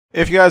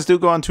If you guys do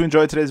go on to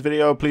enjoy today's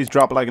video, please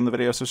drop a like in the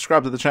video,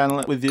 subscribe to the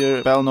channel with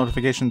your bell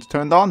notifications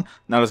turned on.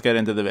 Now let's get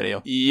into the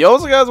video. Yo,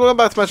 so guys, welcome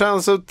back to my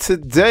channel. So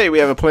today we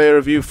have a player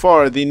review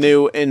for the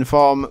new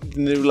inform, the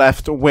new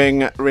left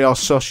wing Real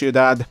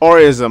Sociedad,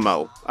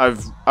 Oyarzabal.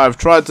 I've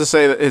tried to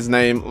say his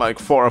name like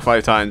 4 or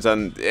 5 times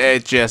and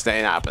it just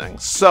ain't happening.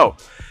 So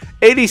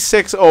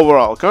 86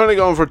 overall, currently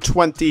going for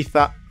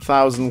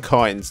 20,000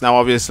 coins. Now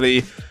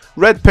obviously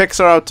red picks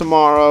are out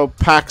tomorrow,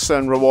 packs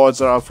and rewards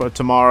are out for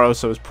tomorrow,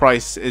 so his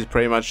price is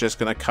pretty much just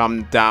going to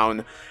come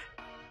down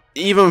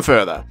even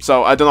further.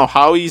 So I don't know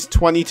how he's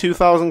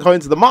 22,000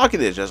 coins. The market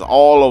is just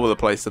all over the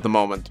place at the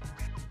moment.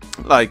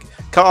 Like,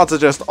 cards are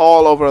just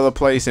all over the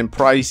place in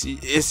price.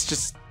 It's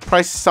just,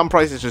 some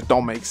prices just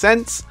don't make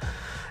sense.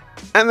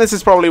 And this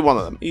is probably one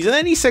of them. He's an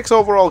 86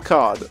 overall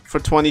card for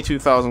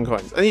 22,000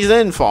 coins. And he's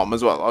an inform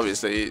as well,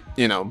 obviously,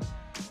 you know.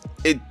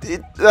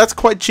 That's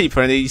quite cheap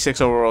for an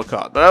 86 overall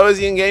card. But how is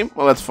he in game?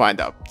 Well, let's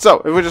find out. So,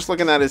 if we're just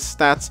looking at his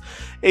stats,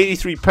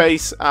 83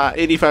 pace,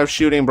 85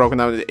 shooting, broken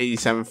down to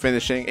 87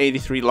 finishing,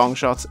 83 long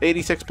shots,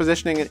 86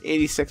 positioning, and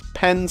 86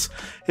 pens.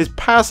 His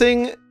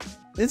passing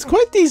is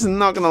quite decent,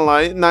 not gonna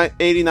lie.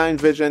 89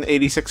 vision,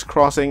 86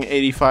 crossing,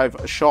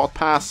 85 short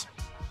pass.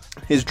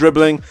 His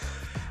dribbling.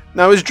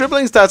 Now, his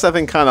dribbling stats, I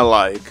think, kind of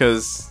lie,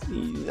 because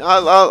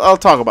I'll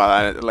talk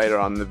about that later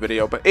on in the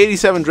video. But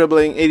 87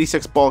 dribbling,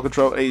 86 ball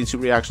control, 82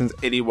 reactions,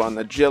 81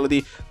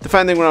 agility.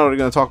 Defending, we're not really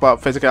going to talk about.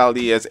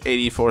 Physicality is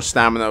 84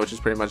 stamina, which is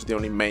pretty much the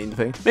only main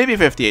thing. Maybe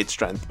 58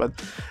 strength, but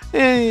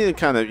you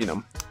kind of, you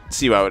know,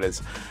 see how it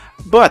is.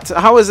 But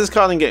how is this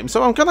card in game?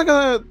 So I'm kind of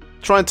going to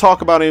try and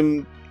talk about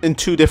him in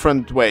 2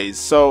 different ways.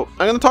 So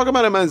I'm going to talk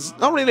about him as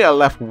not really a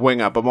left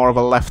winger, but more of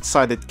a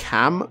left-sided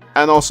cam,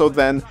 and also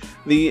then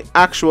the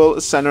actual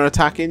center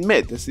attacking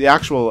mid. It's the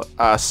actual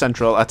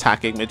central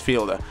attacking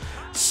midfielder.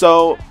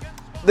 So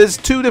there's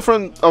 2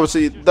 different,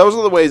 obviously those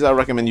are the ways I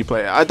recommend you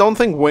play it. I don't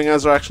think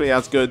wingers are actually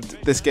as good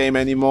this game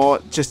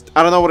anymore. Just,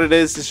 I don't know what it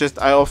is. It's just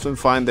I often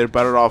find they're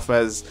better off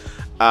as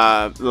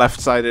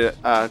left-sided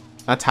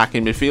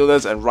attacking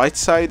midfielders and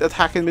right-side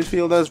attacking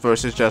midfielders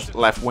versus just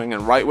left wing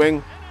and right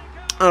wing.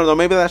 I don't know,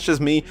 maybe that's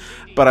just me,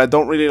 but I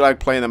don't really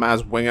like playing them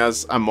as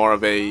wingers. I'm more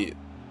of a,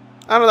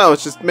 I don't know,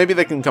 it's just, maybe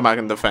they can come back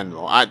and defend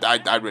more.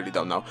 I really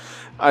don't know.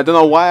 I don't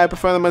know why I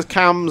prefer them as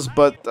cams,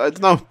 but I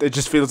don't know, it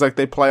just feels like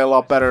they play a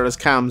lot better as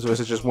cams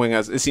versus just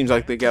wingers. It seems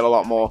like they get a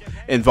lot more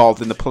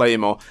involved in the play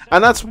more.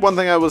 And that's one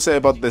thing I will say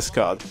about this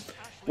card.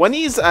 When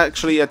he's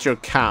actually at your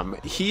cam,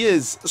 he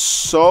is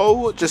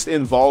so just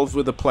involved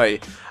with the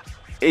play.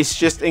 It's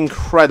just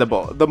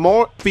incredible. The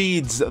more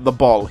feeds the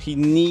ball, he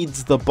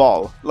needs the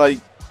ball. Like,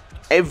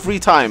 every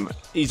time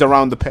he's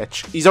around the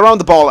pitch, he's around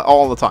the ball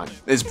all the time,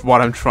 is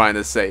what I'm trying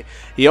to say.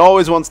 He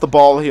always wants the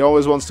ball, he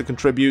always wants to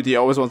contribute, he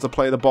always wants to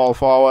play the ball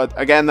forward.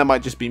 Again, that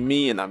might just be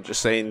me, and I'm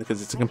just saying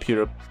because it's a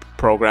computer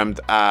programmed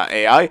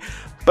AI.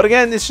 But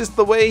again, it's just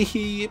the way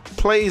he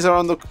plays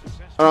around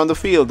the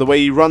field, the way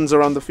he runs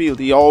around the field.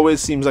 He always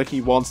seems like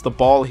he wants the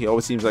ball, he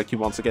always seems like he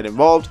wants to get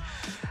involved.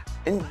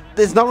 And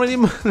there's not really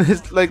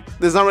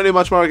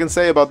much more I can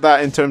say about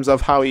that in terms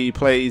of how he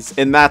plays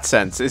in that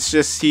sense. It's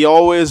just he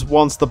always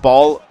wants the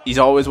ball. He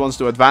always wants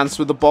to advance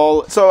with the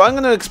ball. So I'm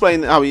going to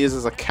explain how he is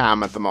as a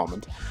cam at the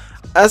moment.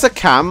 As a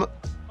cam,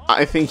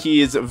 I think he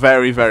is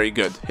very, very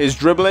good. His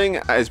dribbling,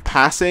 his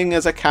passing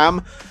as a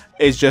cam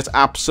is just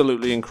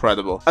absolutely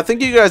incredible. I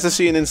think you guys are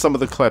seeing in some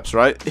of the clips,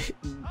 right?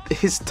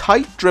 His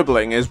tight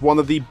dribbling is one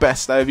of the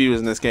best I've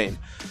used in this game.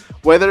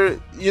 Whether,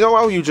 you know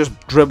how you just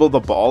dribble the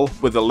ball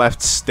with the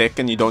left stick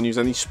and you don't use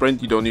any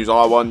sprint, you don't use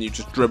R1, you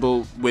just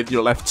dribble with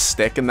your left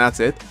stick and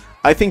that's it.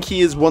 I think he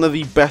is one of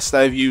the best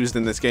I've used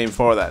in this game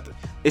for that.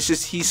 It's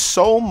just, he's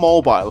so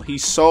mobile,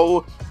 he's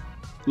so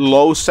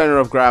low center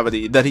of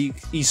gravity that he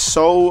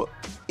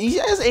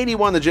has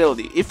 81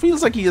 agility. It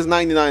feels like he has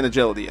 99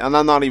 agility, and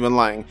I'm not even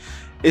lying.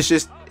 It's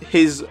just,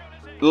 his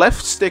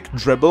left stick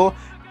dribble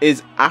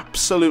is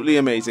absolutely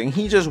amazing.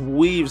 He just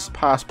weaves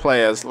past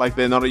players like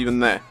they're not even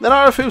there. There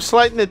are a few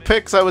slight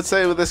nitpicks I would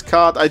say with this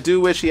card. I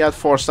do wish he had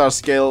 4-star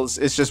skills.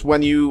 It's just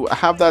when you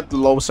have that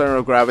low center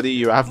of gravity,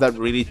 you have that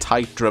really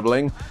tight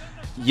dribbling.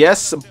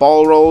 Yes,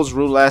 ball rolls,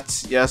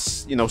 roulette,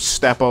 yes, you know,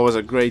 step overs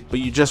are great, but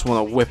you just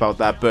want to whip out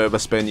that Berber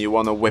spin. You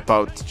want to whip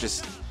out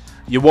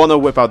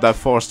that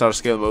 4-star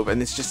skill move,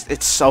 and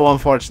it's so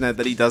unfortunate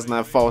that he doesn't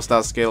have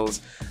 4-star skills.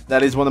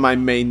 That is one of my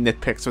main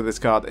nitpicks with this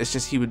card. It's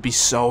just he would be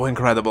so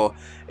incredible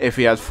if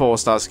he had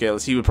 4-star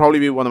skills. He would probably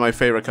be one of my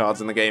favorite cards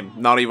in the game,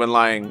 not even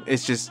lying.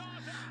 It's just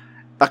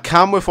a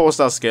cam with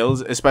 4-star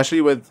skills,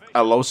 especially with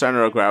a low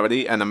center of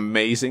gravity and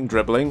amazing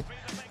dribbling,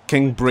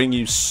 can bring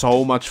you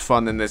so much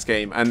fun in this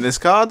game. And this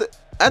card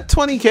at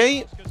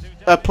 20k,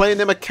 playing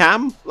him a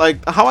cam,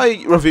 like how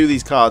I review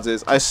these cards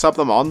is I sub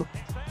them on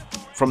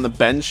from the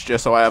bench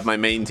just so I have my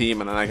main team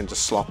and then I can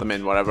just slot them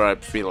in whatever I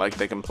feel like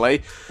they can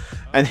play.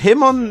 And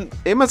him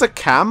as a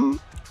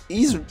cam,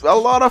 he's a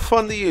lot of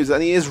fun to use,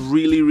 and he is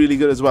really, really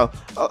good as well.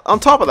 On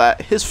top of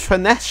that, his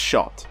finesse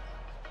shot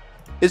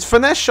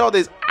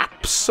is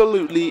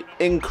absolutely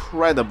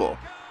incredible.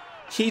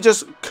 he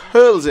just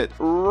curls it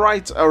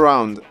right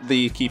around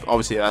the keeper.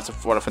 Obviously, that's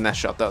what a finesse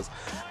shot does.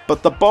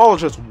 But the ball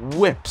just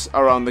whips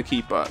around the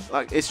keeper.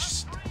 Like, it's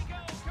just...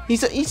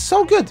 He's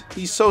so good.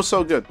 He's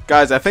so good.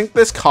 Guys, I think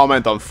this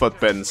comment on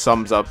Footbin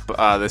sums up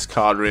this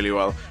card really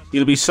well.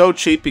 He'll be so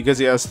cheap because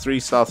he has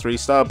 3-star,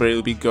 3-star, but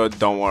he'll be good,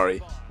 don't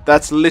worry.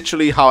 That's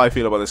literally how I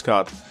feel about this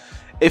card.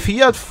 If he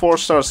had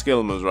 4-star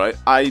skill moves, right,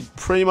 I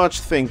pretty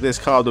much think this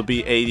card would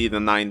be 80 to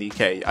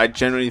 90k. I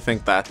generally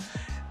think that.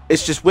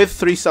 It's just with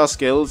 3-star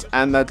skills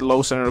and that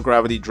low center of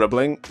gravity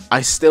dribbling,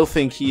 I still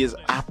think he is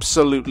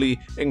absolutely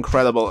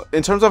incredible.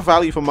 In terms of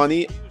value for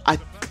money,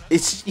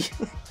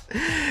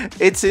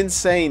 it's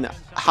insane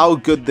how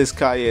good this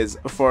guy is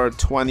for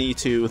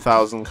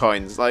 22,000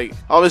 coins. Like,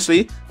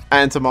 obviously,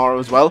 and tomorrow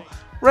as well,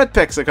 red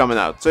picks are coming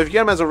out. So if you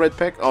get him as a red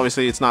pick,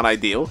 obviously it's not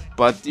ideal,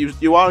 but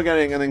you are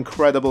getting an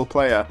incredible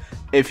player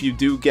if you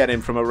do get him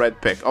from a red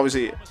pick.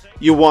 Obviously,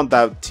 you want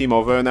that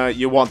Timo Werner,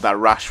 you want that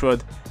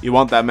Rashford, you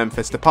want that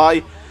Memphis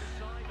Depay,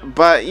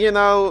 but, you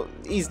know,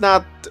 he's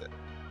not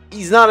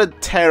a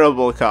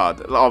terrible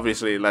card,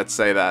 obviously, let's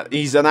say that.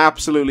 He's an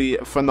absolutely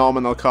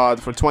phenomenal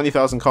card for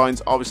 20,000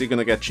 coins, obviously going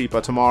to get cheaper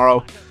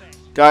tomorrow.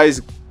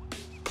 Guys,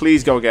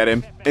 please go get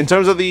him. In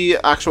terms of the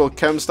actual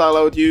chem style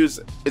I would use,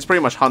 it's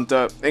pretty much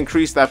Hunter.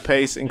 Increase that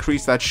pace,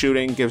 increase that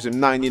shooting, gives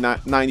him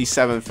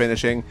 97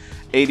 finishing,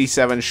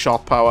 87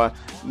 shot power,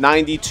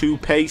 92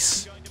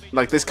 pace.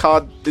 Like, this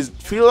card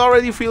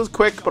already feels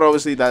quick, but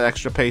obviously that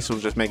extra pace will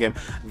just make him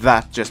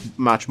that just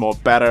much more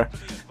better.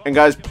 And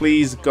guys,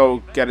 please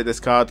go get this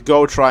card.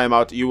 Go try him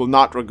out. You will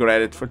not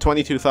regret it. For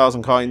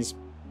 22,000 coins,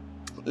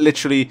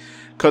 literally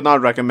could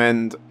not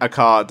recommend a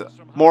card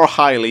more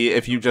highly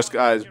if you just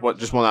guys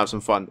just want to have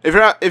some fun.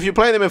 If you're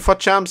playing him in FUT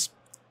Champs,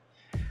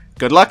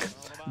 good luck.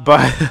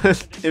 But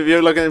if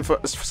you're looking for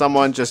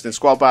someone just in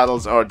squad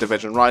battles or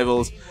division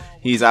rivals,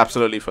 he's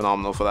absolutely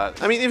phenomenal for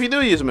that. I mean, if you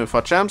do use him in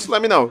FUT Champs,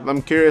 let me know.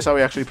 I'm curious how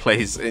he actually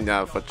plays in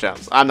FUT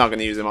Champs. I'm not going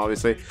to use him,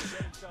 obviously.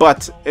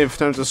 But in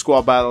terms of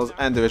squad battles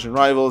and division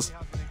rivals,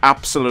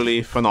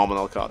 absolutely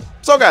phenomenal card.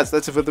 So guys,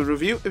 that's it for the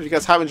review. If you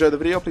guys have enjoyed the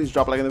video, please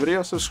drop a like in the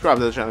video, subscribe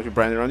to the channel if you're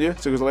brand new around here.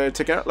 See you guys later,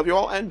 take care, love you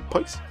all, and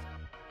peace.